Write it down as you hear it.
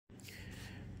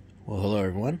Well, hello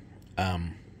everyone.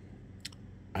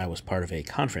 I was part of a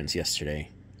conference yesterday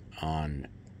on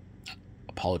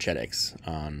apologetics,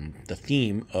 on the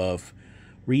theme of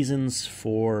reasons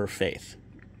for faith.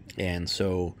 And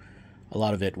so a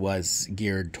lot of it was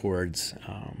geared towards,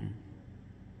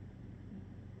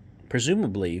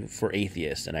 presumably for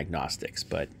atheists and agnostics,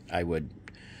 but I would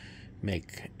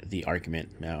make the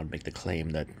argument, I would make the claim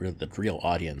that the real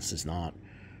audience is not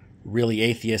really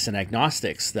atheists and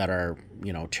agnostics that are,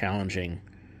 challenging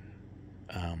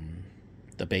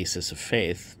the basis of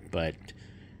faith, but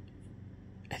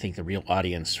I think the real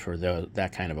audience for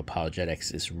that kind of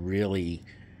apologetics is really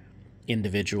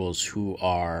individuals who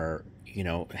are,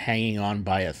 hanging on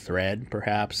by a thread,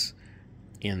 perhaps,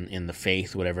 in the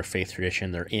faith, whatever faith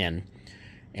tradition they're in,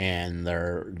 and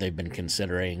they've been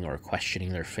considering or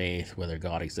questioning their faith, whether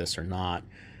God exists or not,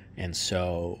 and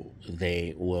so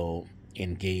they will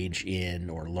engage in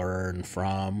or learn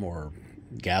from or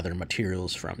gather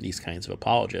materials from these kinds of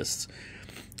apologists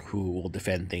who will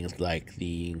defend things like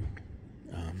the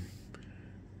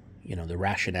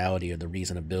rationality or the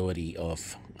reasonability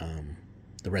of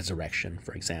the resurrection,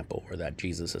 for example, or that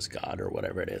Jesus is God or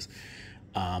whatever it is.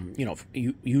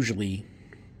 Usually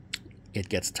it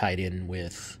gets tied in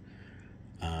with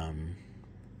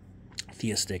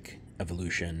theistic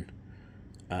evolution,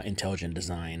 intelligent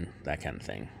design, that kind of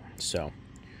thing. So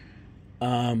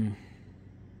I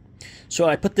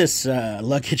put this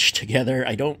luggage together.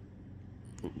 I don't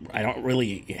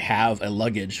really have a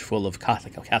luggage full of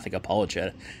Catholic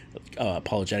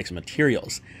apologetics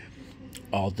materials.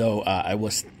 Although I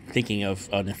was thinking of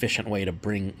an efficient way to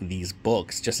bring these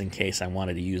books, just in case I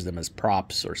wanted to use them as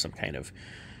props or some kind of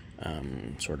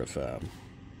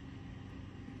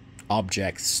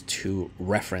objects to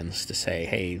reference to say,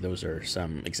 hey, those are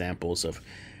some examples of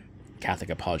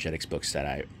Catholic apologetics books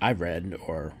that I've read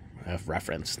or have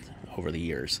referenced over the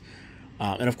years.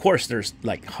 And of course, there's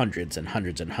like hundreds and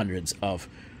hundreds and hundreds of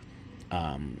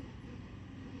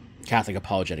Catholic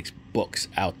apologetics books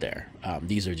out there.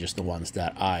 These are just the ones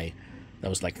that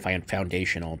was like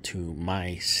foundational to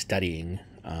my studying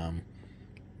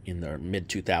in the mid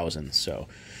 2000s. So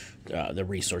the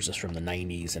resources from the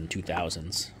 90s and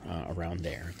 2000s around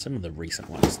there, and some of the recent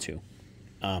ones too.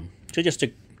 So just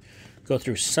to go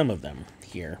through some of them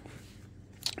here.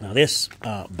 Now this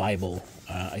Bible,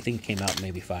 I think came out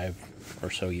maybe 5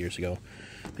 or so years ago,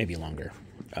 maybe longer.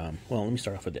 Well, let me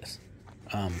start off with this.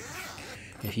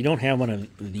 If you don't have one of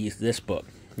this book,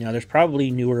 there's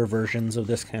probably newer versions of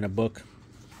this kind of book.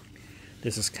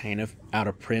 This is kind of out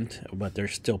of print, but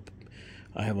there's still,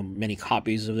 I have many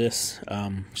copies of this.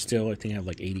 Still, I think I have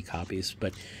like 80 copies,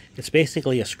 but it's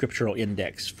basically a scriptural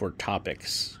index for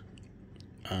topics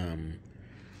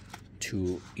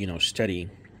to, study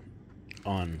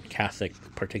on Catholic,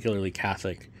 particularly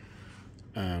Catholic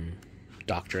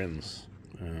doctrines,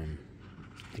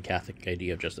 the Catholic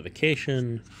idea of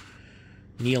justification,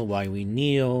 kneel why we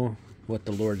kneel, what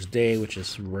the Lord's Day, which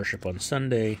is worship on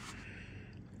Sunday,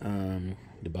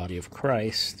 the body of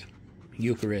Christ,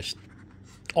 Eucharist,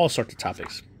 all sorts of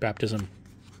topics, baptism,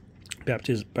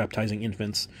 baptizing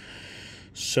infants.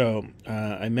 So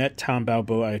I met Tom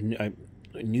Balboa. I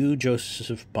knew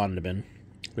Joseph Bondeman.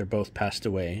 They're both passed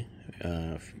away.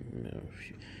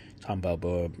 Tom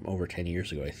Balboa over 10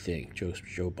 years ago, I think.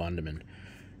 Joe Bondeman,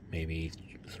 maybe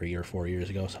 3 or 4 years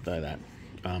ago, something like that.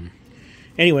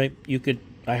 Anyway,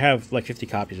 I have like 50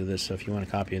 copies of this, so if you want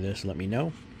a copy of this, let me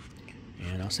know,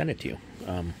 and I'll send it to you.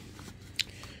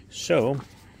 So,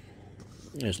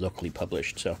 it's locally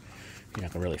published, so you're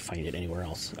not going to really find it anywhere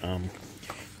else.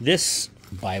 This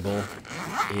Bible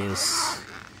is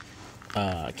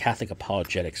Catholic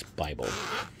Apologetics Bible,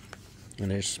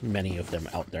 and there's many of them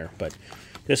out there, but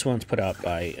this one's put out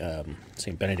by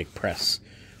St. Benedict Press,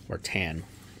 or TAN.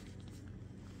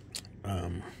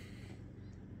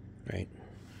 Right?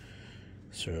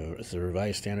 So it's the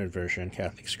Revised Standard Version,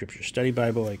 Catholic Scripture Study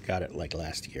Bible. I got it like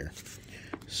last year.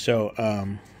 So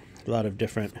a lot of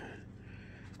different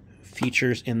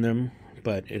features in them,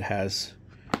 but it has,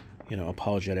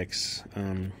 apologetics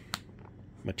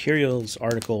materials,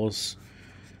 articles,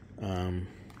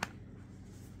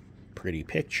 pretty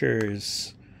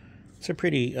pictures. It's a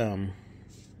pretty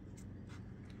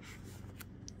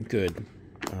good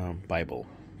Bible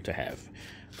to have.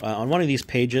 On one of these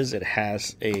pages, it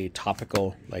has a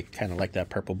topical, kind of like that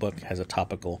purple book, has a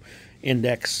topical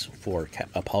index for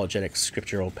apologetic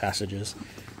scriptural passages.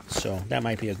 So that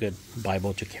might be a good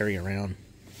Bible to carry around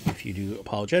if you do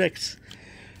apologetics.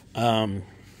 Now,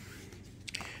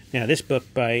 this book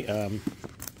by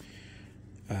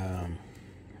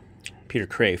Peter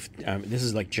Kraft, this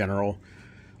is like general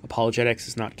Apologetics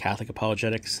is not Catholic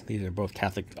apologetics. These are both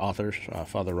Catholic authors,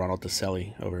 Father Ronald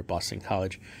DeSelli over at Boston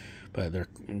College, but they're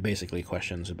basically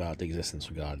questions about the existence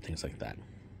of God, things like that.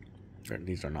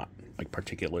 These are not like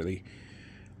particularly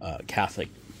Catholic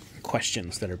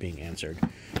questions that are being answered.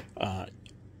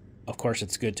 Of course,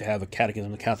 it's good to have a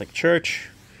catechism of the Catholic Church.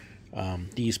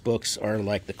 These books are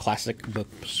like the classic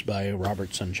books by Robert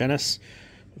Sungenis,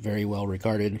 very well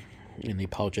regarded in the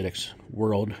apologetics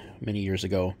world many years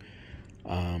ago.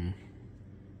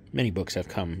 Many books have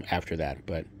come after that,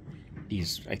 but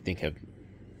these, I think, have,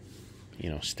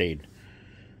 stayed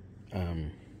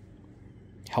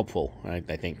helpful, I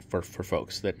think, for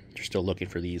folks that are still looking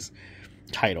for these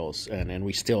titles. And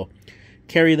we still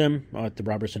carry them at the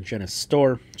Robert Sungenis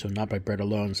store. So Not by Bread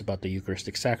Alone is about the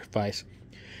Eucharistic sacrifice.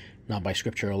 Not by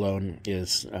Scripture Alone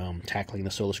is tackling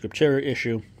the Sola Scriptura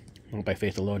issue. Not by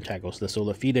Faith Alone tackles the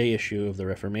Sola Fide issue of the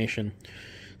Reformation.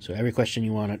 So every question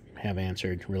you want to have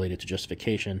answered related to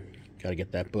justification, got to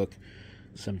get that book.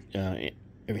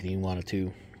 Everything you wanted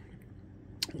to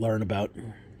learn about,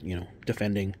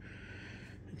 defending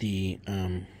the,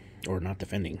 or not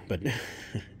defending, but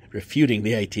refuting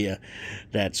the idea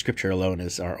that Scripture alone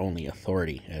is our only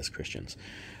authority as Christians.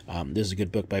 This is a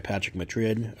good book by Patrick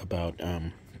Madrid about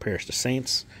prayers to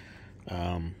saints.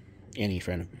 Any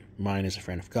friend of mine is a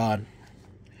friend of God.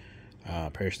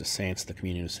 Prayers to saints, the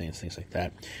communion of saints, things like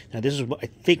that. Now, this is, I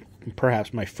think,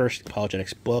 perhaps my first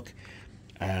apologetics book.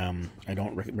 I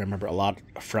don't remember a lot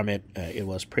from it. It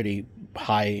was pretty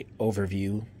high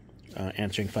overview,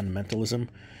 Answering Fundamentalism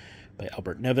by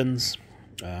Albert Nevins.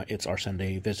 It's Our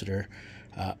Sunday Visitor,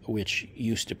 which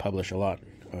used to publish a lot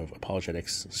of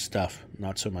apologetics stuff.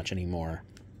 Not so much anymore.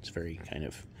 It's very kind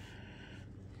of,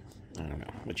 I don't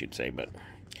know what you'd say, but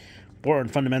Born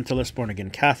Fundamentalist, Born Again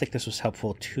Catholic. This was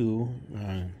helpful too.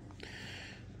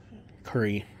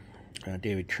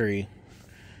 David Curry.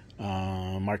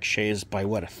 Mark Shays By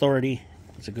What Authority?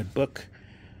 It's a good book,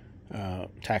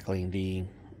 tackling the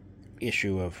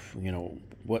issue of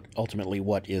what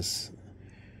is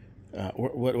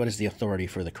the authority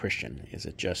for the Christian? Is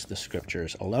it just the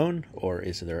Scriptures alone, or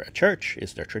is there a church?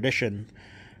 Is there tradition?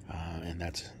 And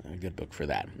that's a good book for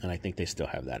that. And I think they still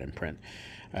have that in print.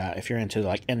 If you're into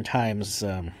like end times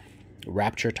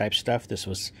rapture type stuff, this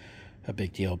was a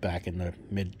big deal back in the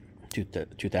mid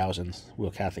 2000s.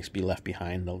 Will Catholics Be Left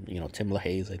Behind? Tim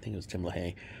LaHaye's, I think it was Tim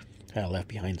LaHaye, had a Left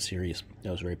Behind series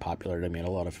that was very popular. They made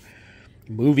a lot of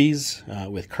movies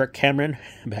with Kirk Cameron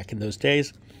back in those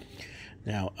days.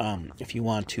 Now, if you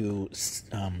want to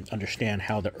understand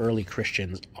how the early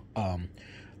Christians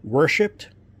worshipped,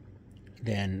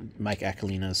 then Mike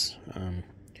Aquilina's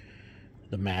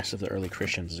The Mass of the Early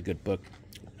Christians is a good book.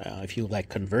 If you like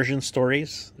conversion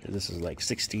stories, this is like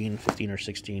 15 or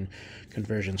 16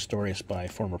 conversion stories by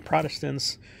former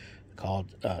Protestants called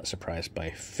Surprised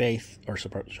by Faith, or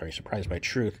Surprised by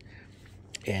Truth.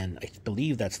 And I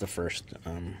believe that's the first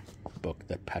book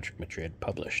that Patrick Madrid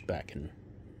published back in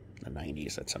the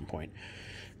 90s at some point.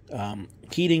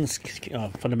 Keating's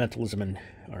Fundamentalism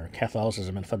or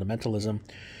Catholicism and Fundamentalism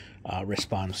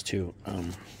responds to a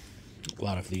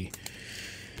lot of the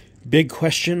big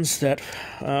questions that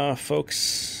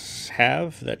folks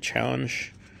have that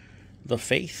challenge the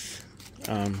faith.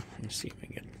 Let's see if I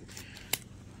get.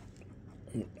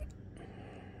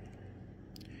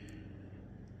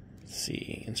 Let's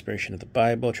see, inspiration of the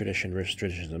Bible, tradition versus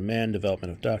traditions of men,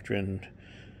 development of doctrine,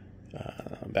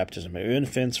 baptism of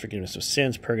infants, forgiveness of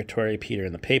sins, purgatory, Peter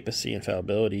and the papacy,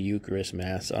 infallibility, Eucharist,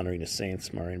 Mass, honoring the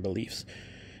saints, Marian beliefs,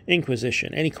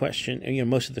 Inquisition. Any question,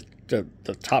 most of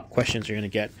the top questions you're going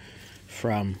to get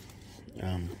from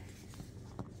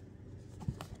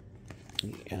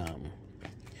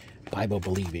Bible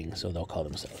believing, so they'll call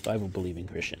themselves Bible believing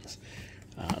Christians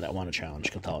that want to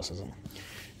challenge Catholicism.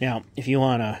 Now, if you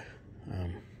want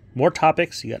more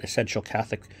topics, you got Essential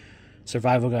Catholic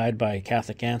Survival Guide by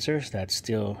Catholic Answers. That's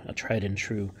still a tried and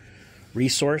true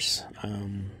resource.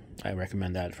 I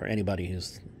recommend that for anybody who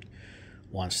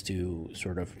wants to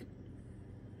sort of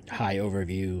high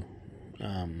overview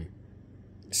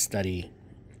study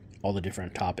all the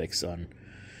different topics on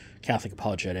Catholic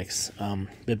apologetics.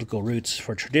 Biblical Roots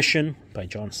for Tradition by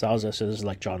John Salza. So this is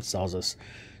like John Salza's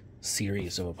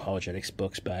series of apologetics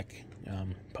books back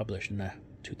published in the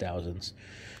 2000s.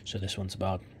 So this one's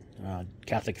about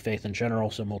Catholic faith in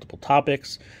general, so multiple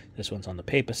topics. This one's on the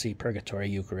papacy, purgatory,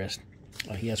 Eucharist.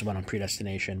 He has one on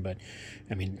predestination, but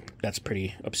I mean that's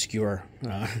pretty obscure.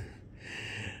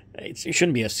 It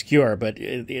shouldn't be obscure, but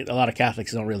a lot of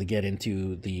Catholics don't really get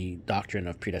into the doctrine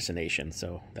of predestination,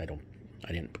 so I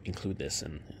didn't include this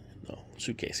in the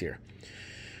suitcase here.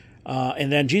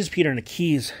 And then Jesus, Peter, and the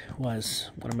Keys was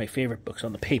one of my favorite books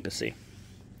on the papacy.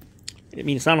 I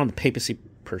mean, it's not on the papacy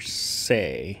per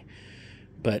se,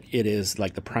 but it is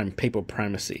like the papal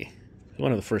primacy.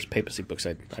 One of the first papacy books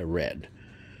I read.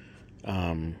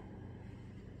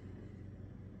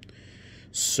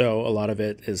 So a lot of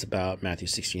it is about Matthew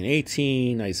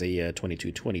 16:18, Isaiah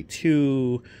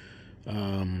 22:22,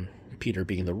 Peter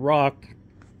being the rock.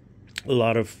 A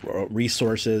lot of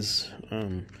resources,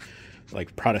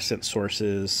 like Protestant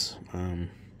sources,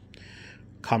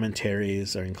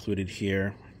 commentaries are included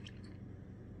here.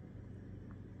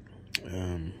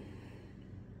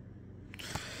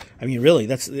 I mean, really,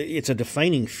 it's a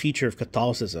defining feature of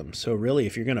Catholicism. So really,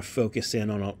 if you're going to focus in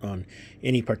on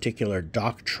any particular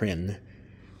doctrine,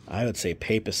 I would say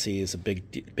papacy is a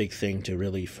big thing to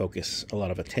really focus a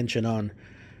lot of attention on.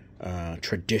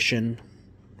 Tradition,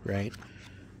 right?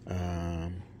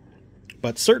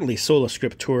 But certainly sola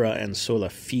scriptura and sola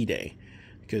fide,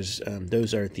 because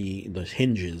those are the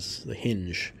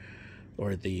hinge,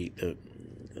 or the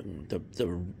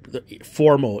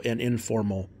formal and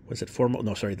informal. Was it formal?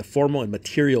 No, sorry. The formal and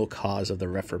material cause of the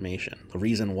Reformation. The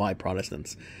reason why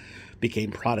Protestants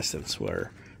became Protestants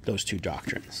were those two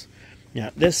doctrines.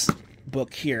 Now, this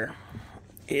book here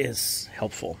is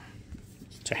helpful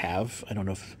to have. I don't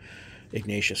know if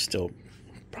Ignatius still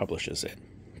publishes it,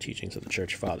 Teachings of the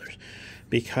Church Fathers,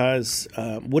 because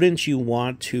wouldn't you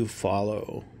want to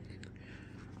follow,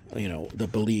 the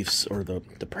beliefs or the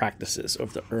practices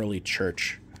of the early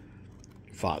church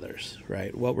fathers,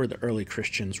 right? What were the early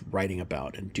Christians writing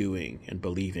about and doing and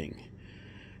believing?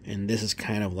 And this is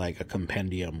kind of like a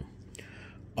compendium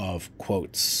of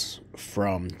quotes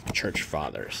from church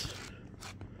fathers.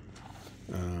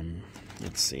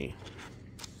 Let's see.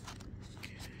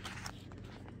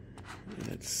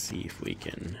 Let's see if we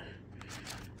can.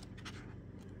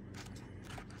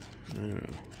 I don't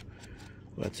know.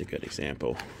 What's a good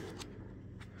example?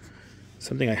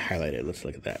 Something I highlighted. Let's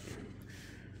look at that.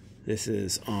 This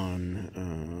is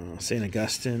on St.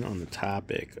 Augustine on the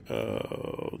topic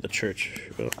of the church,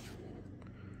 the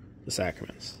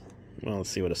sacraments. Well, let's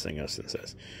see what St. Augustine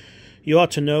says. You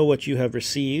ought to know what you have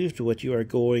received, what you are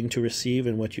going to receive,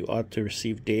 and what you ought to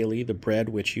receive daily. The bread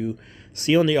which you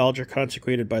see on the altar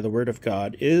consecrated by the word of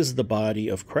God is the body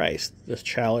of Christ. The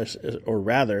chalice, or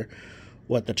rather,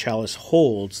 what the chalice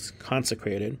holds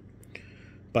consecrated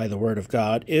by the word of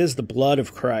God, is the blood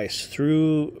of Christ.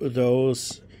 Through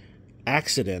those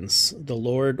accidents, the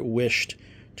Lord wished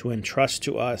to entrust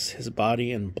to us his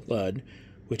body and blood,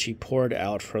 which he poured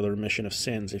out for the remission of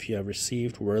sins. If you have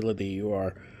received worthily, you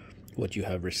are what you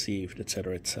have received,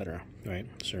 etc., etc. Right?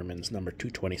 Sermons number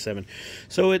 227.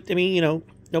 So,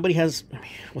 nobody has,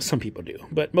 well, some people do,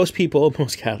 but most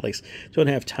Catholics don't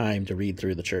have time to read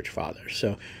through the Church Fathers.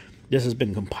 So this has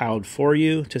been compiled for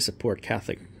you to support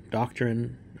Catholic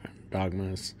doctrine,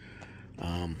 dogmas,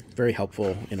 very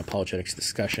helpful in apologetics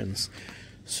discussions.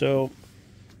 So,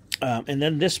 and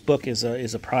then this book is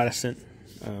a Protestant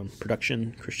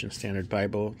production, Christian Standard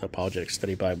Bible, the Apologetic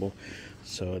Study Bible.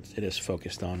 So it is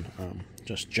focused on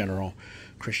just general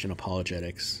Christian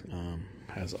apologetics.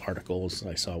 Has articles.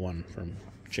 I saw one from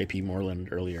J.P. Moreland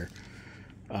earlier.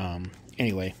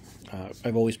 Anyway,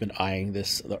 I've always been eyeing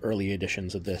the early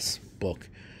editions of this book,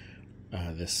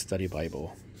 this study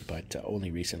Bible, but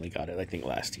only recently got it, I think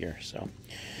last year. So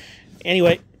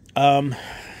anyway, the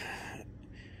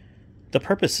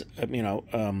purpose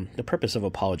of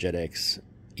apologetics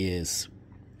is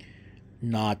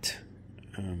not,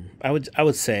 I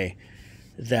would say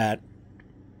that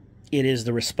it is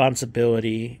the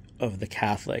responsibility of the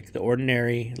Catholic, the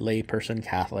ordinary layperson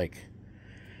Catholic,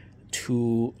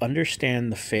 to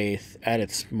understand the faith at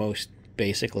its most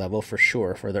basic level, for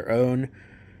sure, for their own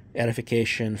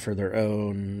edification, for their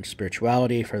own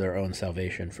spirituality, for their own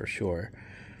salvation, for sure.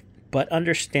 But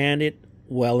understand it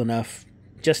well enough,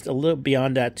 just a little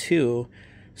beyond that too,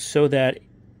 so that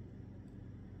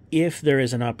if there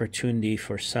is an opportunity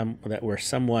where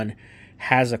someone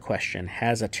has a question,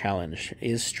 has a challenge,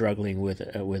 is struggling with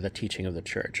a teaching of the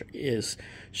church, is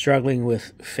struggling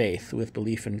with faith, with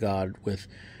belief in God, with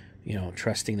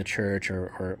trusting the church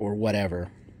or whatever,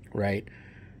 right,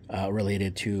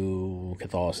 related to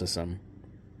Catholicism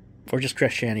or just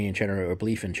Christianity in general or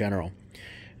belief in general,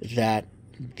 that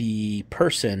the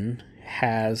person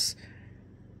has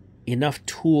enough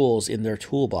tools in their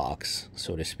toolbox,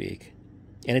 so to speak.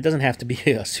 And it doesn't have to be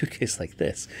a suitcase like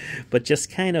this, but just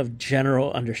kind of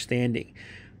general understanding.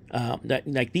 That,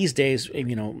 like these days,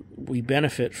 we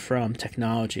benefit from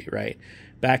technology, right?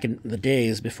 Back in the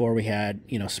days before we had,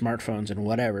 smartphones and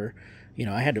whatever,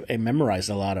 I memorized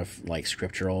a lot of like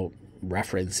scriptural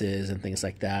references and things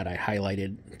like that. I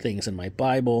highlighted things in my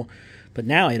Bible, but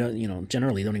now I don't,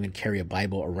 generally don't even carry a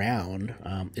Bible around.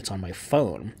 It's on my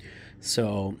phone.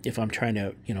 So if I'm trying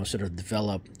to, sort of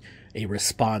develop a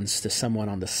response to someone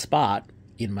on the spot,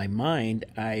 in my mind,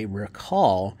 I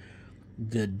recall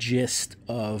the gist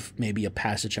of maybe a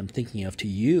passage I'm thinking of to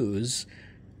use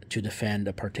to defend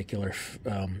a particular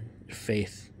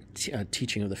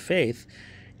teaching of the faith,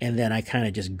 and then I kind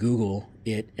of just Google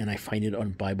it, and I find it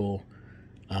on Bible,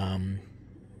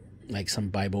 like some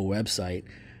Bible website,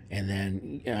 and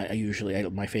then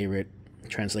my favorite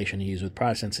translation to use with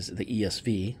Protestants is the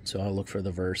ESV, so I'll look for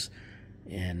the verse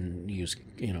and use,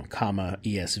 comma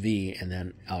ESV, and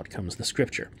then out comes the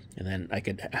scripture. And then I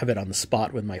could have it on the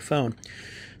spot with my phone.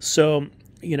 So,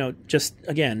 just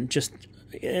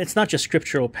it's not just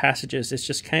scriptural passages, it's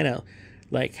just kind of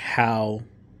like how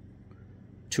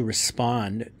to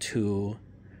respond to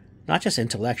not just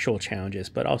intellectual challenges,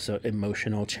 but also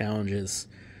emotional challenges,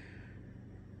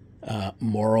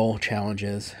 moral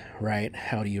challenges, right?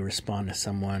 How do you respond to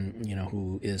someone,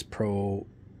 who is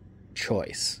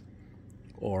pro-choice,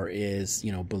 or is,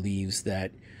 believes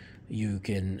that you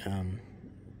can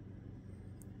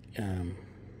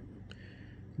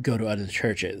go to other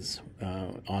churches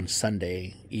on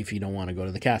Sunday if you don't want to go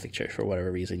to the Catholic Church for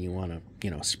whatever reason. You want to,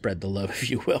 spread the love,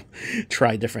 if you will,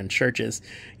 try different churches.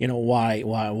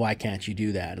 Why can't you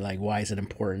do that? Like, why is it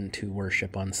important to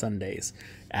worship on Sundays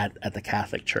at the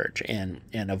Catholic Church and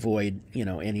avoid,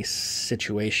 any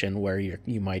situation where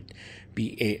you might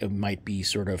be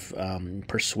sort of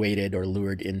persuaded or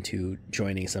lured into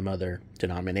joining some other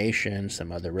denomination,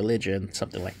 some other religion,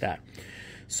 something like that.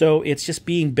 So it's just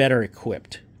being better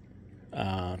equipped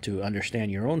to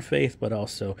understand your own faith, but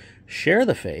also share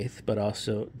the faith, but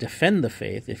also defend the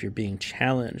faith if you're being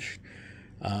challenged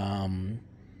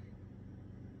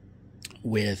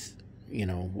with,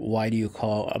 why do you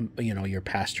call, your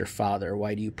pastor father?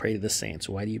 Why do you pray to the saints?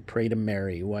 Why do you pray to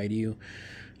Mary? Why do you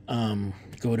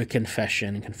go to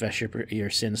confession, confess your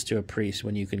sins to a priest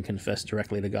when you can confess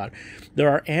directly to God? There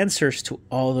are answers to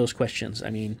all those questions.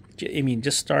 I mean,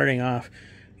 just starting off,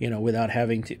 without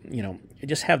having to,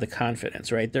 just have the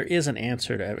confidence, right? There is an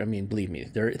answer to, believe me,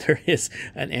 there is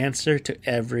an answer to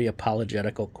every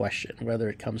apologetical question, whether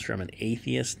it comes from an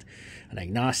atheist, an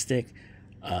agnostic,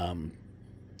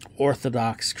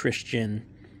 Orthodox Christian,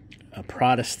 a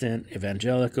Protestant,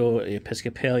 evangelical,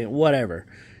 Episcopalian, whatever.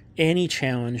 Any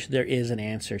challenge, there is an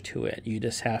answer to it. You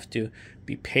just have to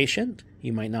be patient.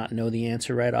 You might not know the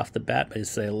answer right off the bat, but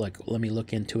just say, look, let me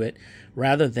look into it,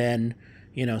 rather than,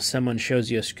 someone shows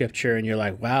you a scripture and you're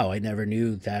like, wow, I never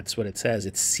knew that's what it says.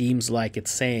 It seems like it's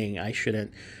saying I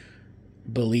shouldn't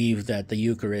believe that the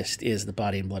Eucharist is the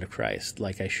body and blood of Christ.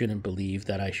 Like, I shouldn't believe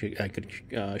that I should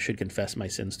confess my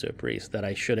sins to a priest, that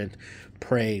I shouldn't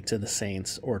pray to the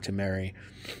saints or to Mary,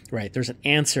 right? There's an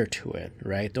answer to it,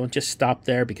 right? Don't just stop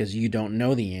there because you don't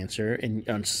know the answer. And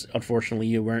unfortunately,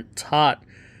 you weren't taught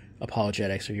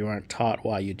apologetics, or you aren't taught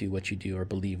why you do what you do or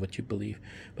believe what you believe.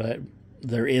 But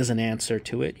there is an answer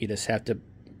to it. You just have to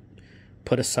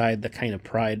put aside the kind of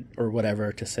pride or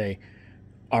whatever to say,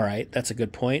 all right, that's a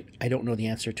good point. I don't know the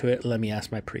answer to it. Let me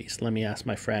ask my priest. Let me ask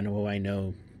my friend who I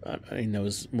know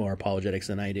knows more apologetics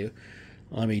than I do.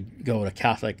 Let me go to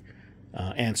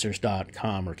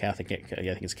CatholicAnswers.com or Catholic, I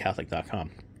think it's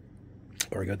Catholic.com,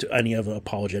 or go to any of the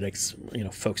apologetics,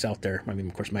 folks out there.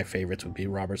 Of course, my favorites would be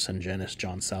Robert Sungenis,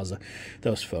 John Salza,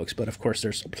 those folks. But of course,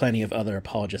 there's plenty of other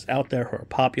apologists out there who are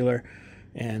popular,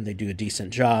 and they do a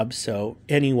decent job. So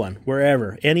anyone,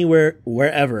 wherever, anywhere,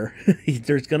 wherever,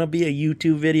 there's going to be a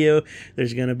YouTube video.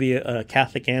 There's going to be a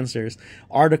Catholic Answers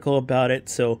article about it.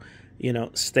 So,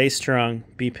 stay strong,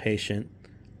 be patient,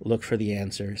 look for the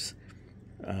answers,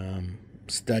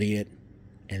 study it,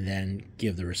 and then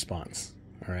give the response.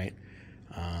 All right.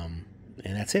 And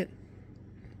that's it.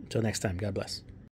 Until next time, God bless.